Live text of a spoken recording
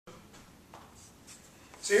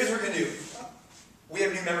So here's what we're going to do. We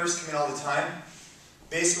have new members come in all the time.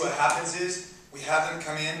 Basically what happens is we have them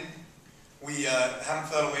come in, we have them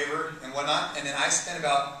fill out a waiver and whatnot, and then I spend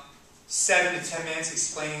about 7 to 10 minutes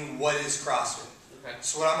explaining what is CrossFit. Okay.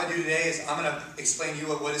 So what I'm going to do today is I'm going to explain to you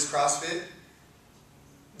what is CrossFit.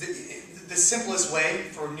 The simplest way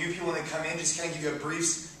for new people when they come in, just kind of give you a brief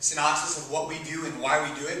synopsis of what we do and why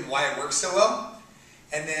we do it and why it works so well.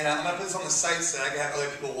 And then I'm going to put this on the site so that I can have other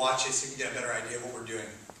people watch it so you can get a better idea of what we're doing.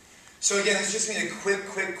 So again, it's just going to be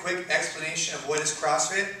a quick explanation of what is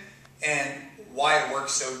CrossFit and why it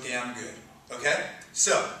works so damn good. Okay?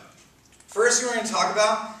 So, first thing we're going to talk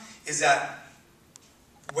about is that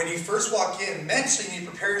when you first walk in, mentally you need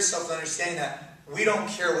to prepare yourself to understand that we don't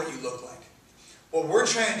care what you look like. What we're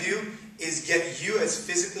trying to do is get you as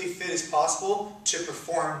physically fit as possible to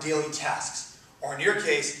perform daily tasks. Or in your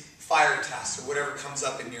case, fire tasks or whatever comes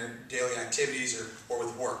up in your daily activities or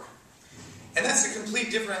with work. And that's a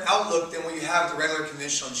complete different outlook than what you have at the regular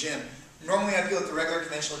conventional gym. Normally I feel at the regular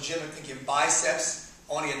conventional gym I'm thinking biceps,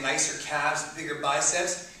 I want to get nicer calves, bigger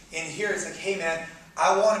biceps. And here it's like, hey man,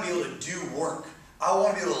 I want to be able to do work. I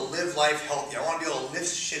want to be able to live life healthy. I want to be able to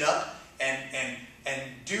lift shit up and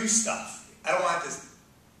do stuff. I don't want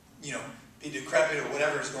to, be decrepit or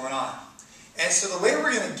whatever is going on. And so the way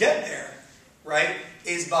we're going to get there, right,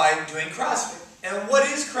 is by doing CrossFit. And what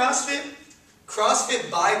is CrossFit? CrossFit,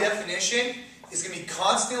 by definition, is going to be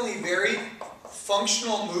constantly varied,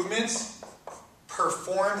 functional movements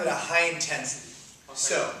performed at a high intensity. Okay.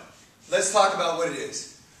 So, let's talk about what it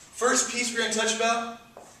is. First piece we're going to touch about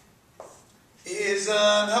is,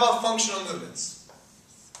 how about functional movements?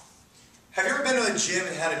 Have you ever been to a gym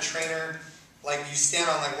and had a trainer, like you stand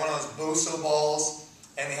on like one of those Boso balls,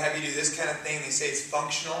 and they have you do this kind of thing, they say it's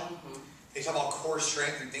functional? Mm-hmm. They talk about core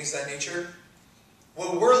strength and things of that nature.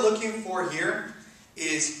 What we're looking for here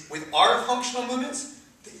is, with our functional movements,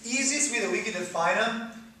 the easiest way that we can define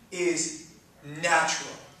them is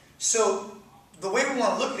natural. So the way we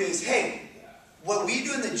want to look at it is, hey, what we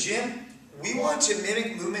do in the gym, we want to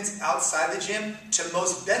mimic movements outside the gym to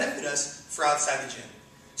most benefit us for outside the gym.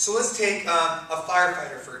 So let's take a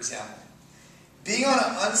firefighter, for example. Being on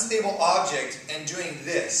an unstable object and doing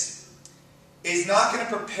this is not going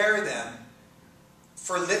to prepare them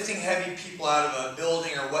for lifting heavy people out of a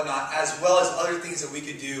building or whatnot, as well as other things that we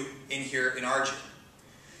could do in here in our gym.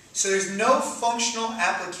 So there's no functional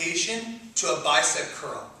application to a bicep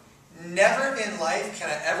curl. Never in life can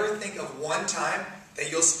I ever think of one time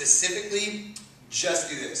that you'll specifically just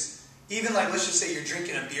do this. Even like, let's just say you're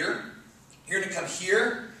drinking a beer, you're going to come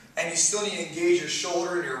here, and you still need to engage your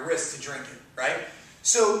shoulder and your wrist to drink it, right?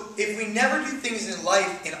 So if we never do things in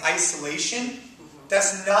life in isolation,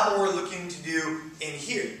 that's not what we're looking to do in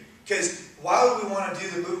here. Because why would we want to do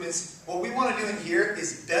the movements? What we want to do in here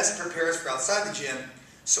is best prepare us for outside the gym.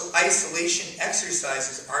 So isolation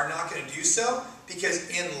exercises are not going to do so, because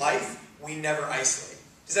in life, we never isolate.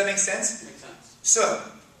 Does that make sense? Makes sense. So,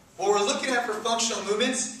 what we're looking at for functional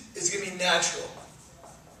movements is going to be natural.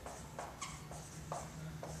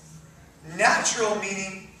 Natural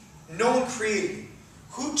meaning no one created you.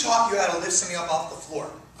 Who taught you how to lift something up off the floor?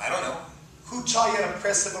 I don't know. Who taught you how to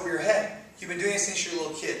press up over your head? You've been doing this since you're a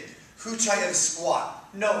little kid. Who taught you how to squat?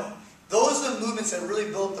 No one. Those are the movements that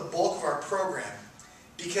really built the bulk of our program,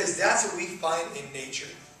 because that's what we find in nature.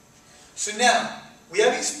 So now, we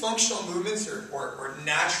have these functional movements or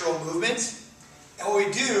natural movements, and what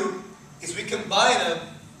we do is we combine them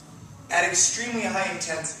at extremely high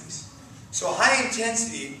intensities. So high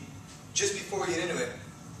intensity, just before we get into it,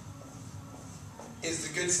 is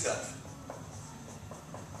the good stuff.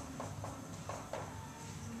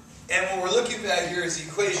 And what we're looking at here is the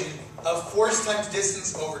equation of force times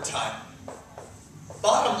distance over time.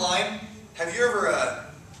 Bottom line, have you ever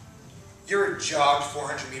jogged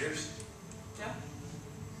 400 meters? Yeah.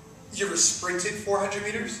 You ever sprinted 400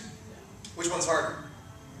 meters? Yeah. Which one's harder?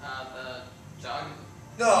 The jog.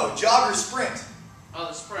 No, jog or sprint. Oh,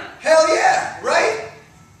 the sprint. Hell yeah, right?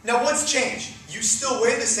 Now what's changed? You still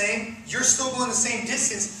weigh the same, you're still going the same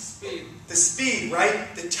distance. Speed. The speed,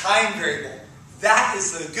 right? The time variable. That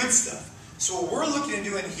is the good stuff. So what we're looking to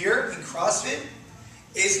do in here, in CrossFit,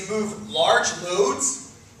 is move large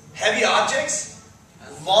loads, heavy objects,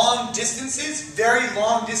 long distances, very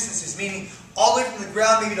long distances, meaning all the way from the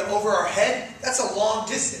ground maybe to over our head. That's a long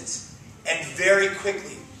distance, and very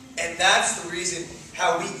quickly. And that's the reason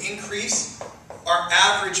how we increase our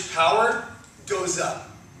average power goes up.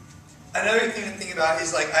 Another thing to think about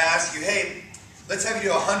is, like, I ask you, hey, let's have you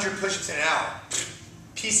do 100 push-ups in an hour.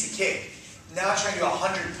 Piece of cake. Now trying to do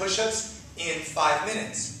 100 push-ups in 5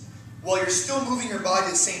 minutes. Well, you're still moving your body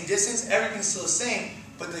the same distance, everything's still the same,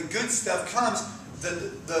 but the good stuff comes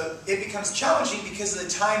it becomes challenging because of the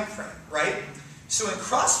time frame, right? So in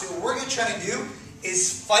CrossFit, what we're going to try to do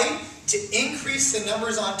is fight to increase the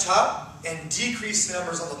numbers on top and decrease the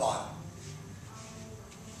numbers on the bottom.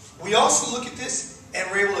 We also look at this and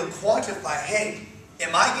we're able to quantify, hey,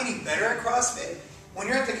 am I getting better at CrossFit? When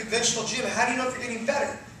you're at the conventional gym, how do you know if you're getting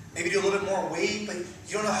better? Maybe do a little bit more weight, but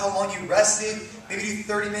you don't know how long you rested. Maybe do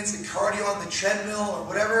 30 minutes of cardio on the treadmill or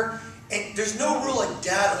whatever. And there's no real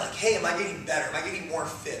data like, hey, am I getting better? Am I getting more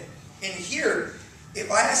fit? In here,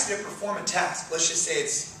 if I ask you to perform a task, let's just say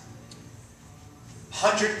it's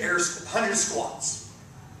 100 squats,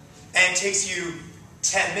 and it takes you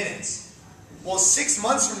 10 minutes. Well, 6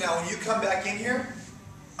 months from now, when you come back in here,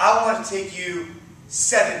 I want to take you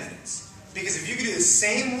 7 minutes. Because if you can do the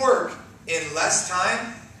same work in less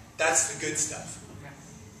time, that's the good stuff.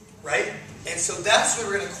 Right? And so that's where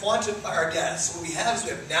we're going to quantify our data. So what we have is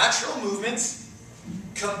we have natural movements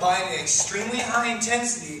combined in extremely high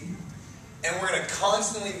intensity, and we're going to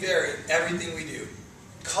constantly vary everything we do.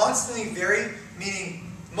 Constantly vary,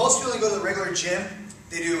 meaning most people that go to the regular gym,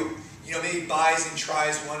 they do maybe bis and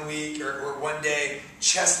tris 1 week or 1 day,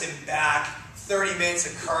 chest and back, 30 minutes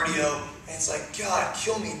of cardio, and it's like, God,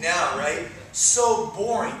 kill me now, right? So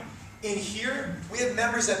boring. In here, we have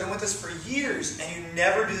members that have been with us for years, and you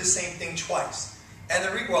never do the same thing twice. And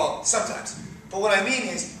well, sometimes. But what I mean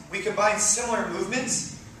is, we combine similar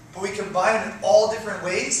movements, but we combine them in all different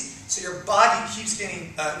ways, so your body keeps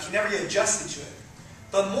getting, can never get adjusted to it.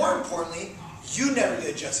 But more importantly, you never get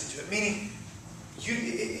adjusted to it. Meaning,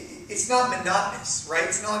 it's not monotonous, right?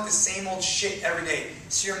 It's not like the same old shit every day.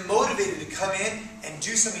 So you're motivated to come in and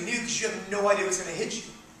do something new because you have no idea what's going to hit you.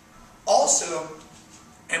 Also,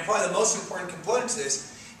 and probably the most important component to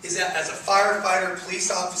this, is that as a firefighter, police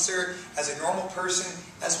officer, as a normal person,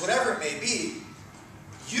 as whatever it may be,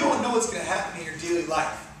 you don't know what's going to happen in your daily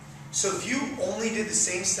life. So if you only did the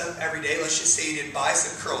same stuff every day, let's just say you did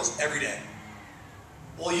bicep curls every day.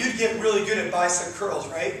 Well, you'd get really good at bicep curls,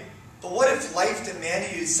 right? But what if life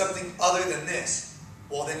demanded you something other than this?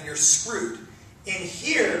 Well, then you're screwed. In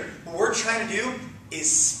here, what we're trying to do is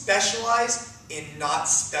specialize in not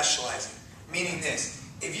specializing. Meaning this.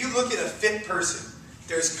 If you look at a fit person,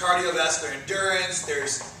 there's cardiovascular endurance,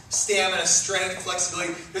 there's stamina, strength,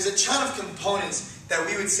 flexibility. There's a ton of components that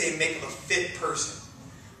we would say make up a fit person.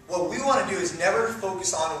 What we want to do is never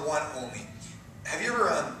focus on one only. Have you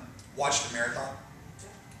ever watched a marathon?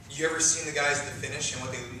 You ever seen the guys at the finish and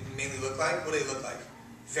what they mainly look like? What do they look like?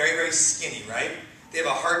 Very, very skinny, right? They have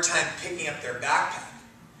a hard time picking up their backpack.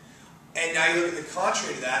 And now you look at the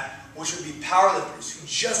contrary to that, which would be powerlifters who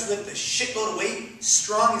just lift a shitload of weight,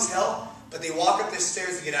 strong as hell, but they walk up the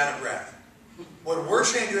stairs to get out of breath. What we're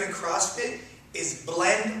trying to do in CrossFit is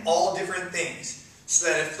blend all different things. So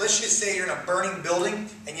that if, let's just say you're in a burning building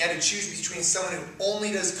and you had to choose between someone who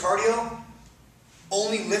only does cardio,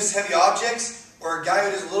 only lifts heavy objects, or a guy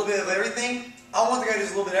who does a little bit of everything, I want the guy who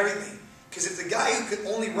does a little bit of everything. Because if the guy who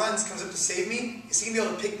only runs comes up to save me, is he going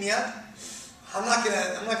to be able to pick me up? I'm not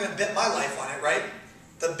gonna bet my life on it, right?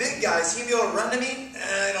 The big guys, he be able to run to me?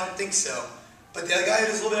 I don't think so. But the other guy who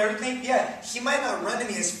does a little bit of everything, yeah, he might not run to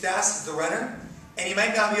me as fast as the runner, and he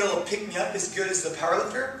might not be able to pick me up as good as the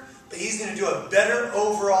powerlifter, but he's going to do a better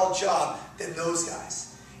overall job than those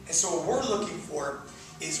guys. And so what we're looking for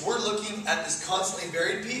is we're looking at this constantly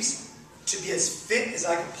varied piece to be as fit as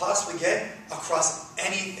I can possibly get across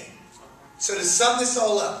anything. So to sum this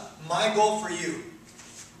all up, my goal for you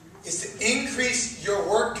is to increase your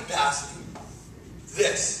work capacity.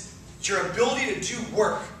 This, your ability to do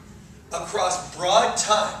work across broad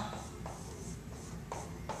time,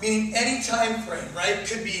 meaning any time frame, right?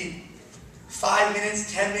 Could be 5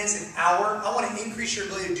 minutes, 10 minutes, an hour. I want to increase your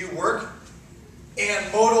ability to do work.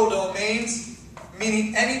 And modal domains,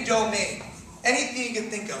 meaning any domain, anything you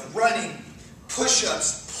can think of, running,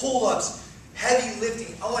 push-ups, pull-ups, heavy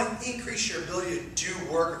lifting. I want to increase your ability to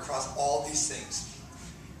do work across all these things.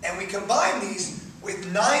 And we combine these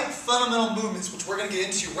with 9 fundamental movements, which we're going to get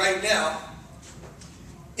into right now.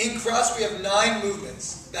 In CrossFit, we have 9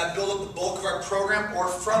 movements that build up the bulk of our program, or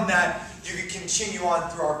from that, you can continue on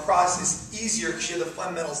through our process easier because you have the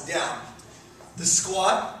fundamentals down. The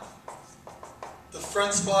squat, the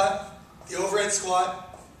front squat, the overhead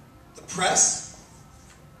squat, the press,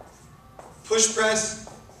 push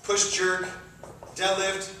jerk,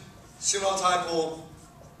 deadlift, sumo tie pull,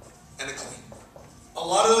 and a clean. A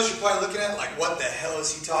lot of those you're probably looking at like, what the hell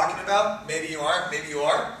is he talking about? Maybe you aren't, maybe you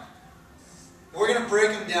are. We're going to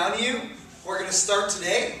break them down to you. We're going to start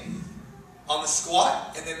today on the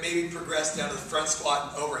squat, and then maybe progress down to the front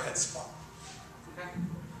squat and overhead squat. Okay.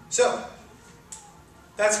 So,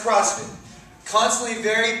 that's CrossFit. Constantly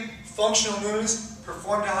varied, functional moves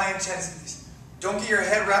performed at high intensities. Don't get your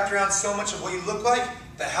head wrapped around so much of what you look like,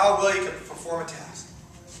 but how well you can perform a task.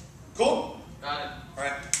 Cool? Got it.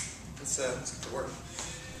 Alright, let's get to work.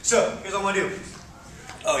 So, here's what I'm going to do.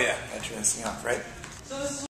 Oh yeah, gotta turn this thing off, right? So this is